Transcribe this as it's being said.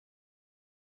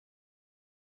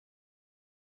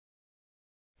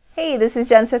Hey, this is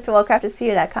Jen Swift of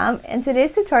wellcraftedstudio.com, and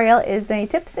today's tutorial is the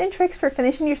tips and tricks for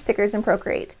finishing your stickers in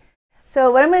Procreate. So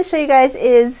what I'm going to show you guys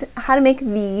is how to make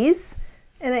these,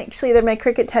 and actually they're my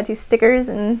Cricut tattoo stickers,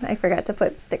 and I forgot to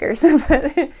put stickers,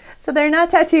 so they're not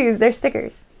tattoos, they're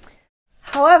stickers.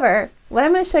 However, what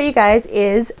I'm going to show you guys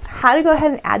is how to go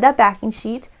ahead and add that backing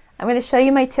sheet. I'm going to show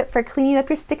you my tip for cleaning up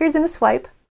your stickers in a swipe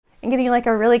and getting like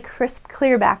a really crisp,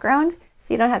 clear background,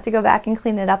 so you don't have to go back and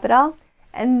clean it up at all.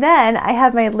 And then I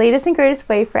have my latest and greatest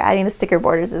way for adding the sticker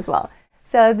borders as well.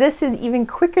 So this is even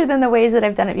quicker than the ways that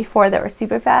I've done it before that were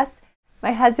super fast.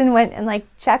 My husband went and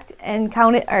checked and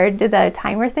counted or did the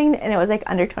timer thing, and it was like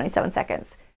under 27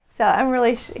 seconds. So I'm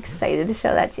really excited to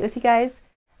show that with you guys.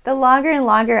 The longer and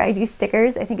longer I do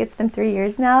stickers, I think it's been 3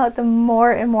 years now, the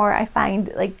more and more I find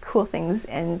like cool things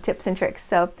and tips and tricks.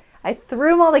 So I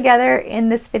threw them all together in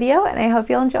this video, and I hope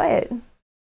you'll enjoy it.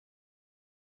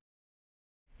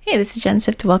 Hey, this is Jen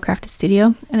Swift of Wellcrafted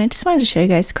Studio, and I just wanted to show you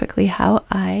guys quickly how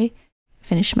I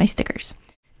finish my stickers.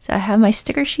 So I have my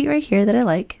sticker sheet right here that I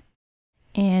like,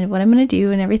 and what I'm going to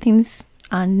do, and everything's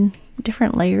on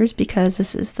different layers because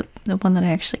this is the one that I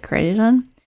actually created on,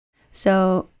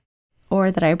 so,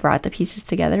 or that I brought the pieces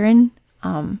together in.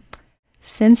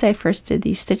 Since I first did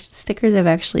these stickers, I've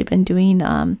actually been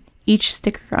doing each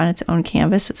sticker on its own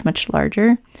canvas. It's much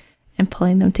larger, and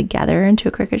pulling them together into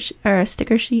a Cricut or a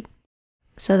sticker sheet,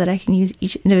 so that I can use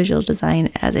each individual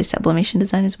design as a sublimation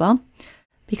design as well.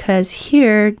 Because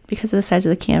here, because of the size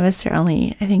of the canvas, they're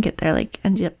only, I think they're like,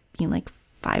 ended up being like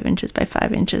 5 inches by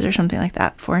 5 inches or something like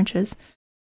that, 4 inches.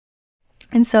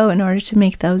 And so in order to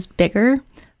make those bigger,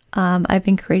 I've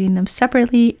been creating them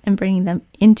separately and bringing them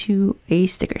into a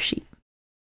sticker sheet.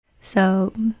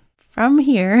 So from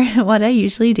here, what I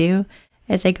usually do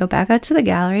is I go back out to the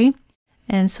gallery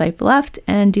and swipe left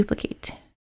and duplicate.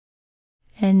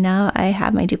 And now I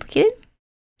have my duplicated.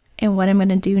 And what I'm going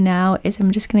to do now is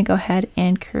I'm just going to go ahead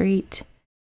and create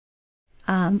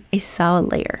a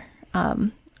solid layer.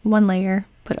 One layer,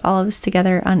 put all of this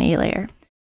together on a layer.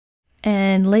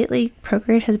 And lately,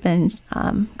 Procreate has been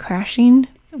crashing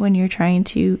when you're trying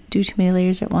to do too many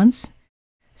layers at once.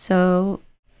 So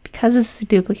because this is a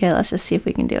duplicate, let's just see if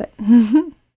we can do it.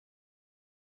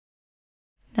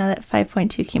 Now that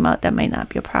 5.2 came out, that might not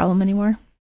be a problem anymore.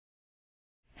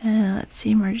 Let's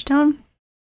see, merge down.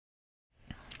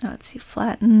 Let's see,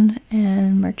 flatten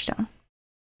and merge down.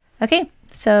 Okay,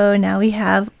 so now we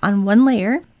have on one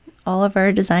layer all of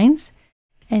our designs.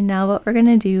 And now what we're going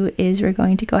to do is we're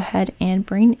going to go ahead and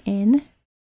bring in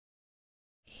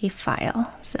a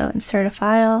file. So insert a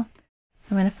file.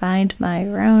 I'm going to find my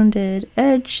rounded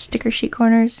edge sticker sheet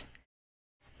corners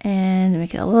and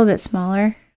make it a little bit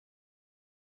smaller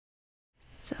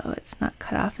so it's not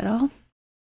cut off at all.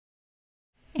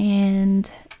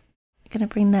 And I'm going to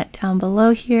bring that down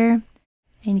below here,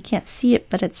 and you can't see it,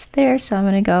 but it's there, so I'm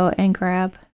going to go and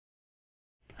grab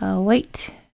a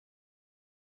white.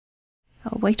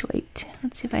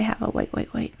 Let's see if I have a white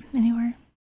anywhere.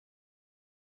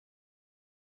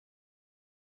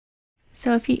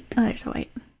 So if you, oh, there's a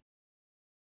white.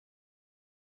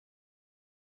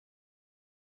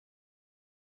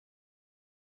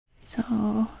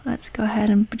 So let's go ahead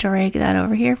and drag that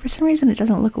over here. For some reason it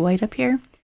doesn't look white up here.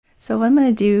 So what I'm going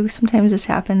to do, sometimes this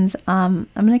happens, I'm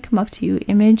going to come up to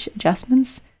Image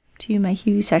Adjustments, to my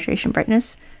Hue, Saturation,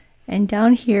 Brightness, and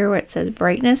down here where it says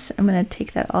Brightness, I'm going to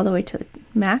take that all the way to the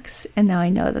max, and now I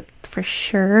know that for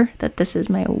sure that this is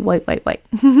my white.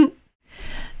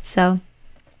 So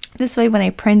this way when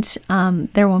I print,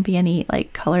 there won't be any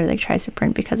like color that tries to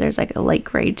print because there's like a light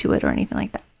gray to it or anything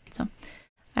like that. So,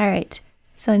 alright,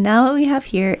 so now what we have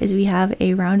here is we have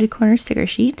a rounded corner sticker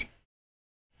sheet.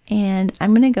 And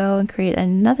I'm going to go and create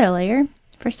another layer.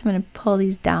 First, I'm going to pull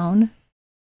these down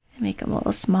and make them a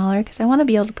little smaller because I want to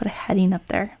be able to put a heading up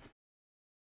there.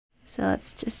 So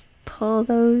let's just pull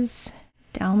those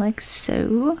down like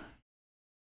so.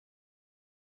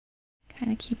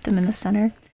 Kind of keep them in the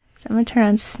center. So I'm going to turn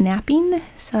on snapping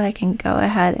so I can go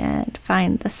ahead and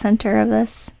find the center of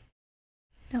this.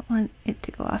 Don't want it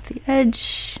to go off the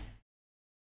edge,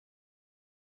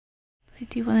 but I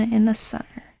do want it in the center.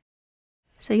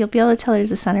 So you'll be able to tell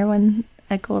there's a center when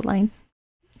a gold line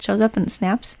shows up and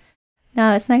snaps.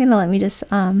 Now it's not going to let me just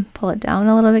pull it down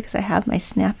a little bit because I have my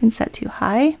snapping set too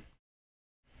high.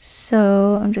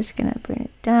 So I'm just going to bring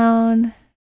it down,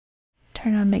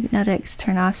 turn on magnetics,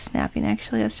 turn off snapping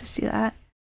actually, let's just do that.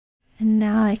 And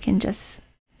now I can just,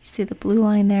 you see the blue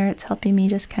line there, it's helping me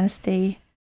just kind of stay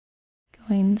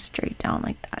going straight down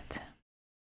like that.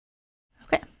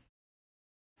 Okay.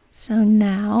 So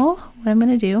now what I'm going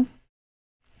to do,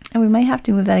 and we might have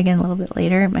to move that again a little bit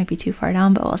later. It might be too far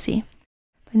down, but we'll see.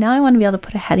 But now I want to be able to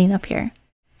put a heading up here.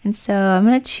 And so I'm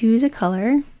going to choose a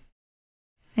color.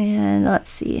 And let's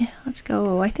see. Let's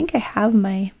go. I think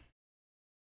I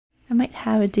might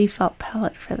have a default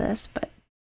palette for this, but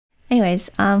anyways,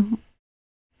 I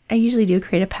usually do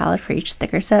create a palette for each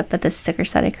sticker set, but this sticker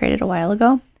set I created a while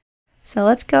ago. So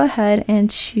let's go ahead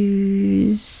and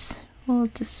choose, we'll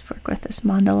just work with this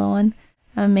mandala one.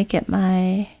 I'll make it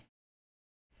my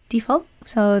default.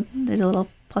 So there's a little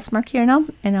plus mark here now.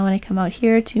 And now when I come out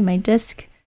here to my disk,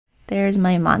 there's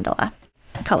my mandala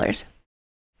colors.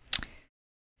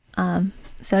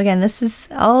 So again, this is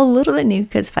all a little bit new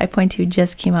because 5.2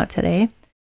 just came out today.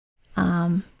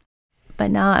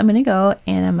 But now I'm going to go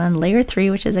and I'm on layer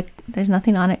 3, which is there's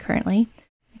nothing on it currently.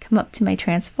 I come up to my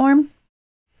transform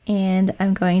and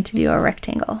I'm going to do a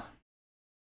rectangle.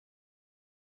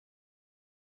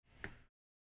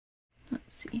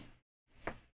 Let's see.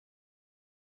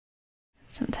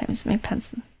 Sometimes my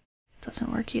pencil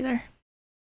doesn't work either.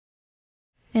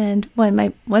 And when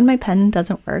my pen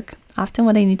doesn't work, often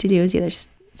what I need to do is either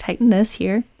tighten this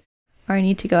here, or I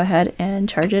need to go ahead and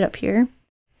charge it up here.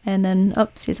 And then,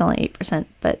 oops, it's only 8%,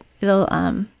 but it'll,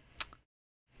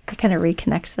 it kind of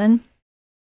reconnects then.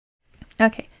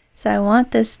 Okay, so I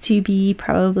want this to be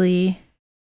probably,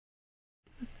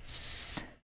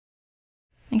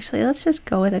 actually, let's just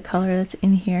go with a color that's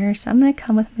in here. So I'm going to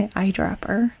come with my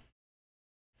eyedropper.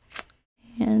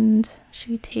 And should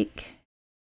we take,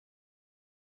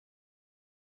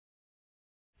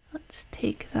 let's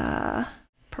take the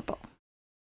purple.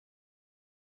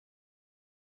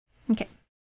 Okay,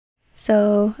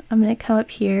 so I'm going to come up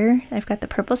here. I've got the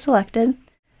purple selected.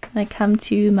 I come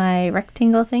to my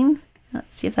rectangle thing.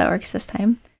 Let's see if that works this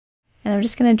time. And I'm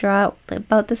just going to draw out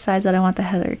about the size that I want the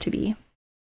header to be.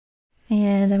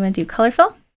 And I'm going to do color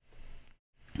fill.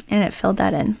 And it filled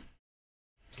that in.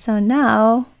 So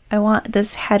now I want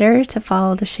this header to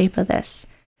follow the shape of this.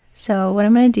 So what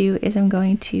I'm going to do is I'm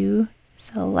going to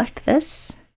select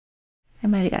this. I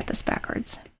might have got this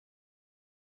backwards.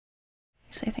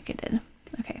 Actually, I think I did.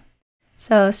 Okay.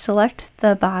 So select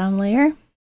the bottom layer.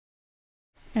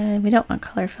 And we don't want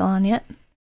color fill on yet.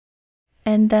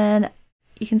 And then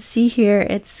you can see here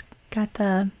it's got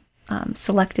the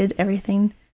selected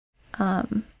everything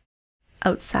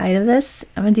outside of this.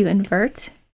 I'm going to do invert.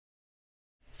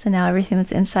 So now everything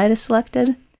that's inside is selected.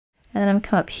 And then I'm going to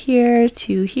come up here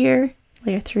to here,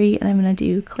 layer 3, and I'm going to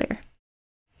do clear.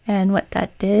 And what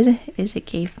that did is it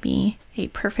gave me a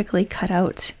perfectly cut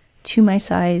out to my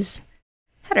size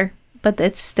header, but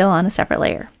it's still on a separate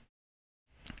layer.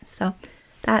 So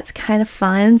that's kind of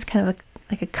fun. It's kind of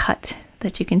like a cut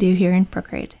that you can do here in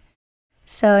Procreate.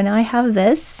 So now I have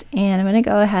this, and I'm going to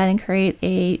go ahead and create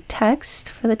a text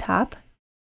for the top.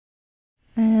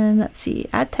 And let's see,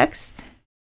 add text.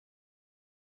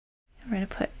 We're going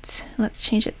to put, let's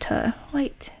change it to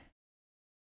white.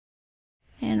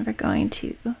 And we're going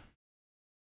to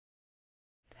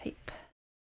type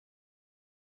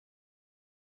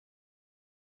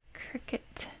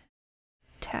Cricut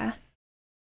tattoos.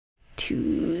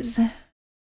 So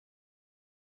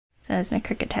that's my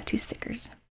Cricut tattoo stickers.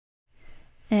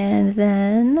 And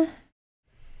then I'm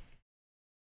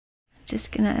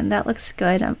just gonna, and that looks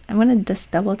good. I'm gonna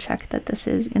just double check that this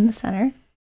is in the center.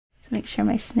 So make sure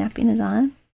my snapping is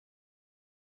on.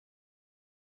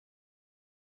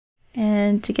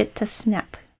 And to get to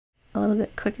snap a little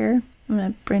bit quicker, I'm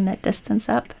going to bring that distance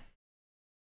up.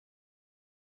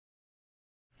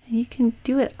 And you can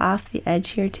do it off the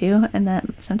edge here too, and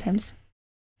that sometimes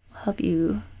will help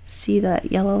you see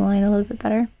that yellow line a little bit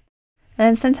better. And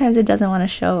then sometimes it doesn't want to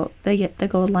show the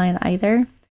gold line either,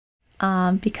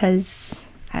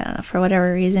 because, I don't know, for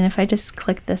whatever reason, if I just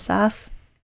click this off,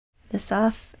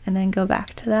 and then go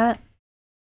back to that,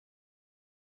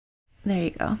 there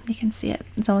you go. You can see it.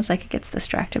 It's almost like it gets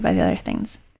distracted by the other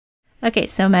things. Okay,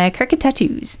 so my Cricut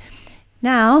tattoos.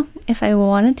 Now, if I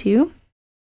wanted to,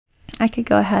 I could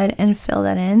go ahead and fill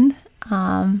that in.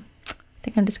 I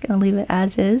think I'm just going to leave it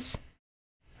as is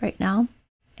right now.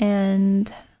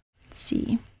 And let's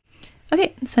see.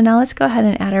 Okay, so now let's go ahead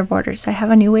and add our borders. So I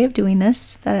have a new way of doing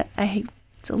this that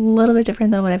it's a little bit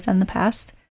different than what I've done in the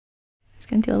past. I was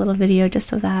going to do a little video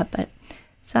just of that, but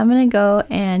so I'm going to go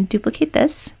and duplicate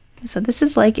this. So this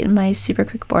is like in my super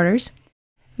quick borders.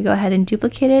 We go ahead and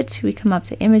duplicate it. We come up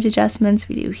to image adjustments.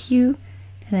 We do hue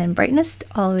and then brightness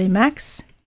all the way to max.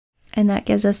 And that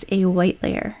gives us a white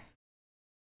layer.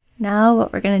 Now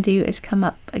what we're going to do is come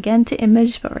up again to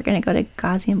image, but we're going to go to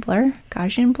Gaussian Blur.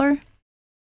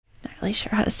 Not really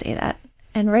sure how to say that.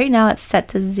 And right now it's set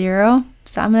to 0.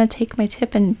 So I'm going to take my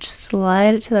tip and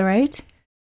slide it to the right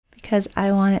because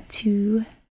I want it to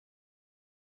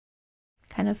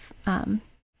kind of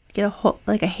get a whole,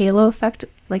 like a halo effect,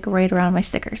 like right around my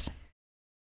stickers.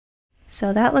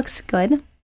 So that looks good.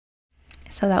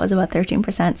 So that was about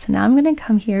 13%. So now I'm going to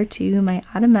come here to my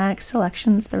automatic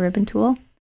selections, the ribbon tool,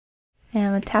 and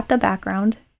I'm going to tap the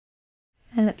background,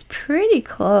 and it's pretty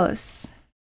close.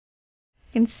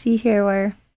 You can see here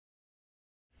where,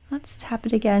 let's tap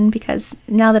it again, because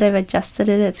now that I've adjusted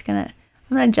it, I'm going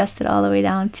to adjust it all the way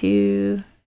down to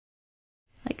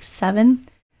like 7.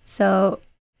 So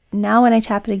now when I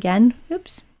tap it again,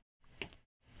 oops,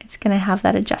 it's going to have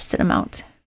that adjusted amount.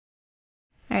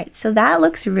 All right, so that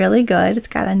looks really good. It's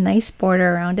got a nice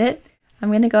border around it. I'm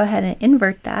going to go ahead and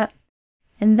invert that.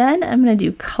 And then I'm going to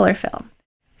do color fill.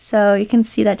 So you can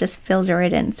see that just fills it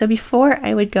right in. So before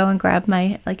I would go and grab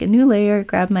my, like a new layer,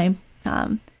 grab my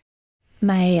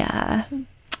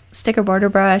sticker border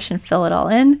brush and fill it all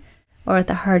in, or with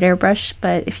a hard airbrush.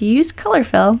 But if you use color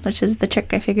fill, which is the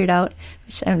trick I figured out,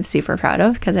 which I'm super proud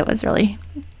of, because it was really,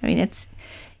 I mean,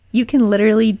 you can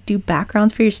literally do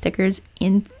backgrounds for your stickers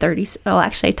in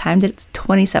actually I timed it, it's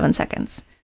 27 seconds.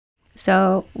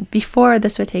 So before,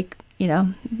 this would take, you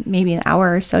know, maybe an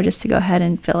hour or so just to go ahead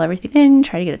and fill everything in,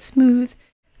 try to get it smooth,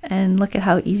 and look at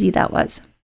how easy that was.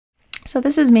 So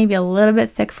this is maybe a little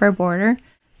bit thick for a border.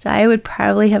 So I would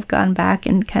probably have gone back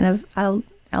and kind of, I'll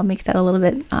make that a little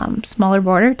bit smaller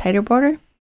border, tighter border.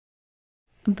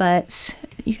 But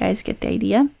you guys get the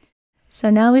idea. So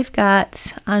now we've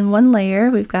got, on one layer,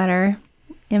 we've got our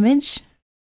image.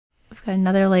 We've got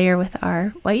another layer with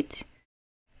our white.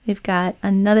 We've got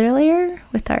another layer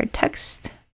with our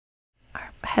text,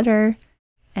 our header,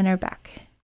 and our back.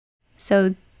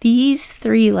 So these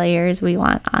 3 layers we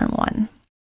want on one.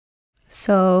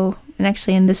 So,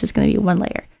 and this is going to be one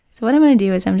layer. So what I'm going to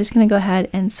do is I'm just going to go ahead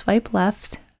and swipe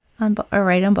left on or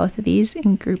right on both of these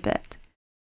and group it.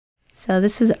 So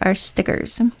this is our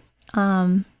stickers.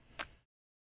 Then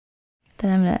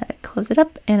I'm going to close it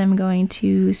up, and I'm going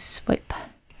to swipe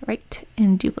right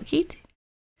and duplicate,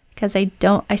 because I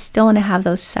still want to have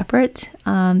those separate,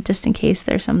 just in case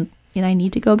there's some, you know, I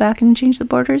need to go back and change the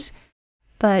borders.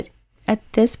 But at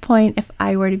this point, if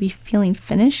I were to be feeling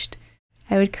finished,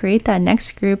 I would create that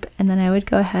next group, and then I would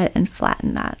go ahead and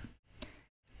flatten that.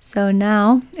 So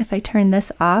now if I turn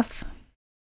this off,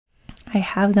 I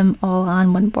have them all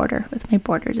on one border with my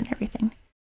borders and everything.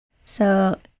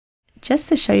 So just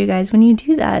to show you guys, when you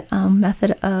do that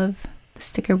method of the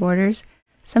sticker borders,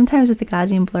 sometimes with the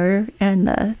Gaussian blur and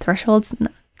the thresholds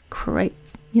not quite,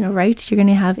 you know, right, you're going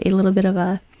to have a little bit of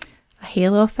a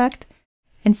halo effect.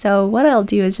 And so what I'll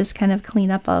do is just kind of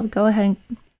clean up. I'll go ahead and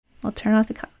I'll turn off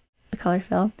the color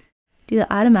fill, do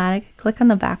the automatic, click on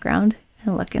the background,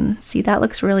 and look and see that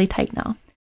looks really tight now.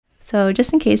 So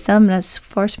just in case, I'm going to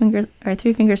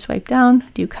 3-finger swipe down,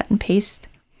 do cut and paste,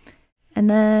 and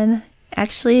then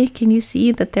actually, can you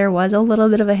see that there was a little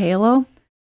bit of a halo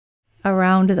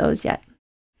around those yet?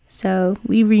 So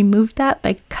we removed that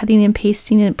by cutting and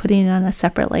pasting and putting it on a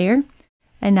separate layer.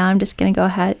 And now I'm just going to go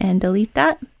ahead and delete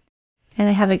that. And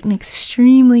I have an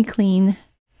extremely clean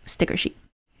sticker sheet.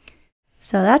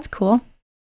 So that's cool.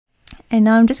 And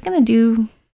now I'm just going to do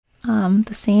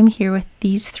the same here with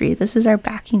these 3. This is our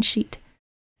backing sheet.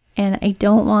 And I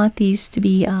don't want these to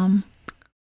be,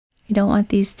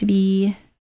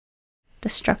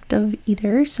 destructive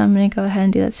either, so I'm going to go ahead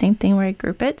and do that same thing where I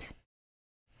group it,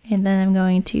 and then I'm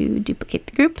going to duplicate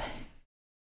the group.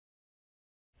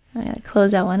 I'm going to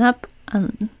close that one up,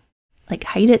 like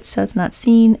hide it so it's not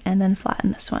seen, and then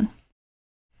flatten this one.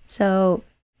 So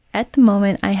at the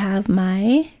moment I have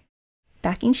my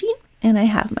backing sheet and I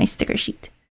have my sticker sheet.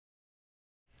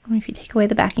 And if you take away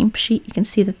the backing sheet, you can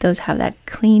see that those have that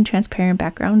clean transparent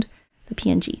background, the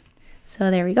PNG.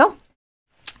 So there we go.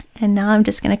 And now I'm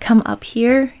just going to come up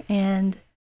here and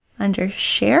under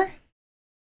share,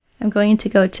 I'm going to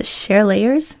go to share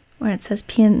layers where it says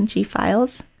PNG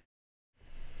files.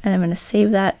 And I'm going to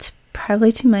save that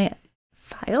probably to my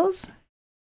files,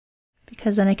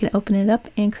 because then I can open it up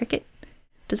in Cricut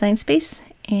Design Space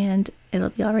and it'll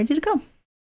be all ready to go.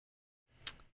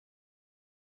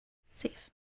 Save.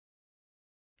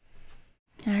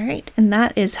 All right, and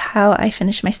that is how I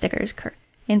finish my stickers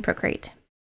in Procreate.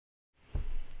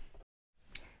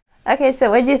 Okay, so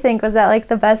what did you think? Was that like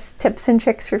the best tips and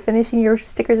tricks for finishing your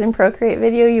stickers in Procreate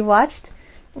video you watched?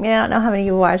 I mean, I don't know how many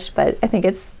you watched, but I think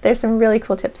there's some really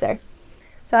cool tips there.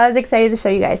 So I was excited to show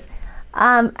you guys.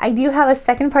 I do have a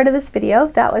second part of this video.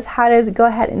 That was how to go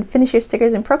ahead and finish your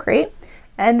stickers in Procreate.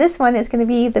 And this one is going to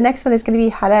be, the next one is going to be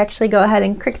how to actually go ahead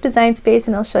and Cricut Design Space,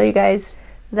 and I'll show you guys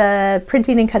the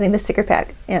printing and cutting the sticker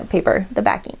paper, the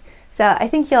backing. So I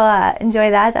think you'll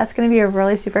enjoy that. That's going to be a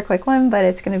really super quick one, but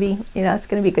it's going to be, it's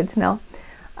going to be good to know.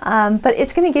 but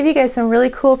it's going to give you guys some really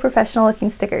cool professional looking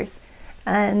stickers.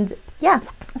 And yeah,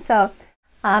 so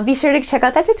be sure to check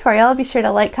out that tutorial. Be sure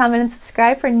to like, comment, and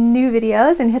subscribe for new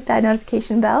videos and hit that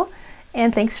notification bell.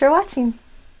 And thanks for watching.